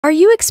Are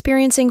you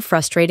experiencing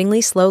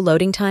frustratingly slow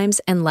loading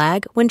times and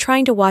lag when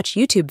trying to watch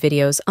YouTube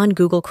videos on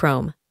Google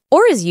Chrome?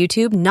 Or is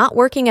YouTube not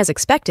working as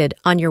expected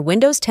on your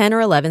Windows 10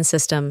 or 11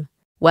 system?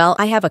 Well,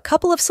 I have a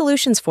couple of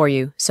solutions for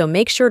you, so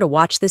make sure to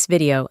watch this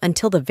video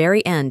until the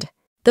very end.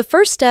 The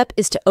first step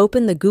is to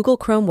open the Google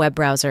Chrome web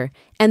browser,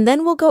 and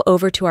then we'll go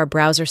over to our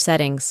browser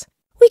settings.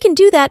 We can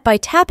do that by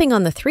tapping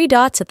on the three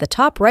dots at the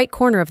top right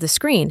corner of the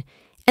screen,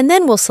 and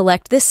then we'll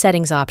select this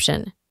settings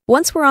option.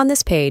 Once we're on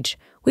this page,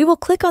 we will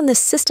click on this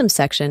System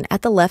section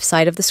at the left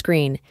side of the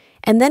screen,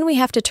 and then we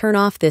have to turn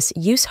off this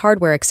Use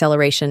Hardware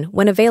Acceleration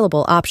when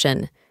available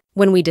option.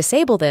 When we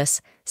disable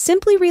this,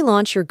 simply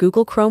relaunch your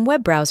Google Chrome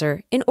web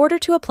browser in order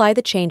to apply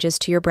the changes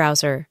to your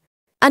browser.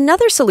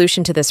 Another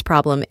solution to this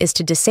problem is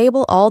to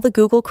disable all the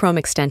Google Chrome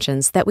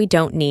extensions that we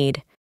don't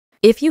need.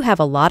 If you have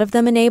a lot of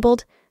them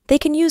enabled, they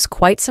can use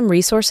quite some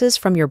resources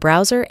from your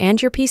browser and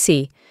your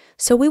PC,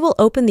 so we will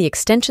open the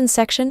Extension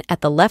section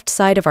at the left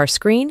side of our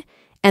screen,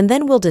 and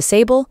then we'll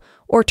disable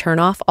or turn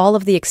off all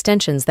of the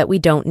extensions that we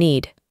don't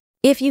need.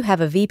 If you have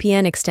a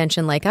VPN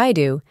extension like I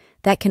do,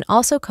 that can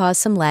also cause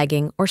some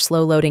lagging or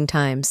slow loading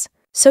times.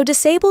 So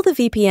disable the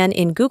VPN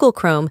in Google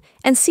Chrome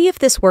and see if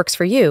this works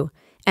for you,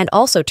 and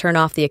also turn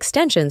off the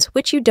extensions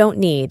which you don't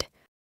need.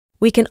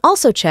 We can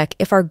also check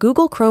if our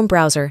Google Chrome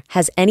browser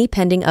has any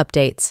pending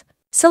updates.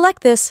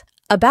 Select this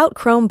About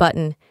Chrome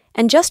button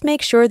and just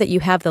make sure that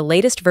you have the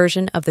latest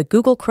version of the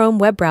Google Chrome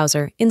web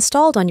browser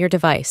installed on your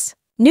device.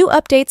 New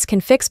updates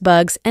can fix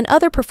bugs and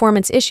other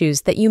performance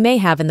issues that you may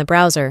have in the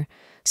browser,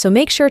 so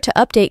make sure to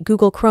update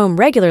Google Chrome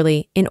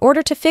regularly in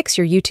order to fix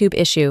your YouTube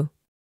issue.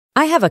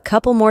 I have a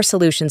couple more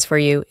solutions for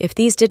you if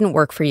these didn't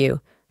work for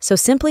you, so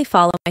simply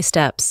follow my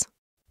steps.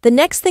 The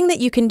next thing that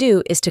you can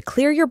do is to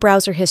clear your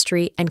browser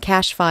history and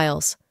cache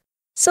files.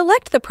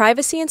 Select the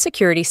Privacy and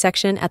Security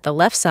section at the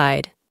left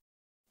side.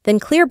 Then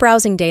Clear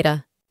Browsing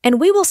Data,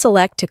 and we will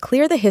select to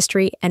clear the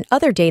history and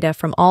other data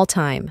from all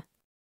time.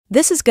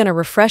 This is going to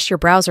refresh your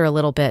browser a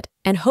little bit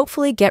and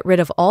hopefully get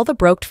rid of all the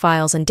broken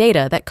files and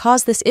data that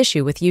cause this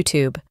issue with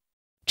YouTube.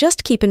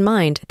 Just keep in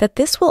mind that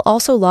this will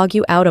also log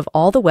you out of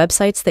all the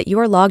websites that you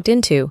are logged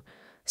into,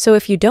 so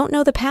if you don't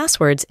know the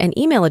passwords and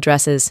email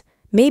addresses,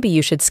 maybe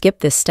you should skip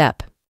this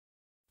step.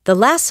 The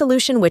last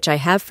solution which I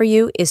have for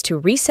you is to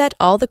reset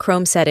all the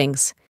Chrome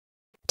settings.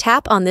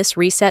 Tap on this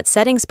Reset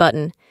Settings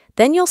button,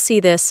 then you'll see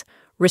this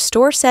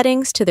Restore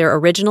Settings to their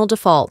original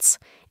defaults,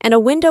 and a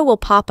window will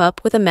pop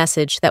up with a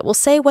message that will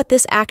say what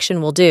this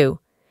action will do.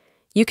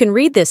 You can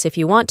read this if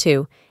you want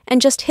to,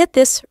 and just hit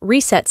this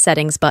Reset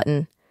Settings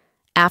button.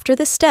 After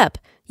this step,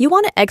 you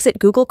want to exit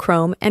Google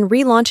Chrome and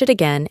relaunch it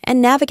again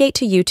and navigate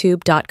to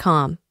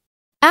youtube.com.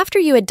 After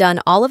you had done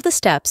all of the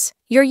steps,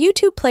 your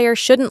YouTube player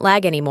shouldn't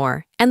lag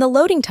anymore, and the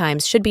loading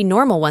times should be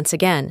normal once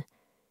again.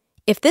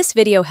 If this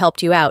video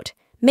helped you out,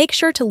 make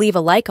sure to leave a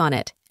like on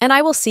it, and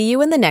I will see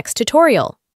you in the next tutorial.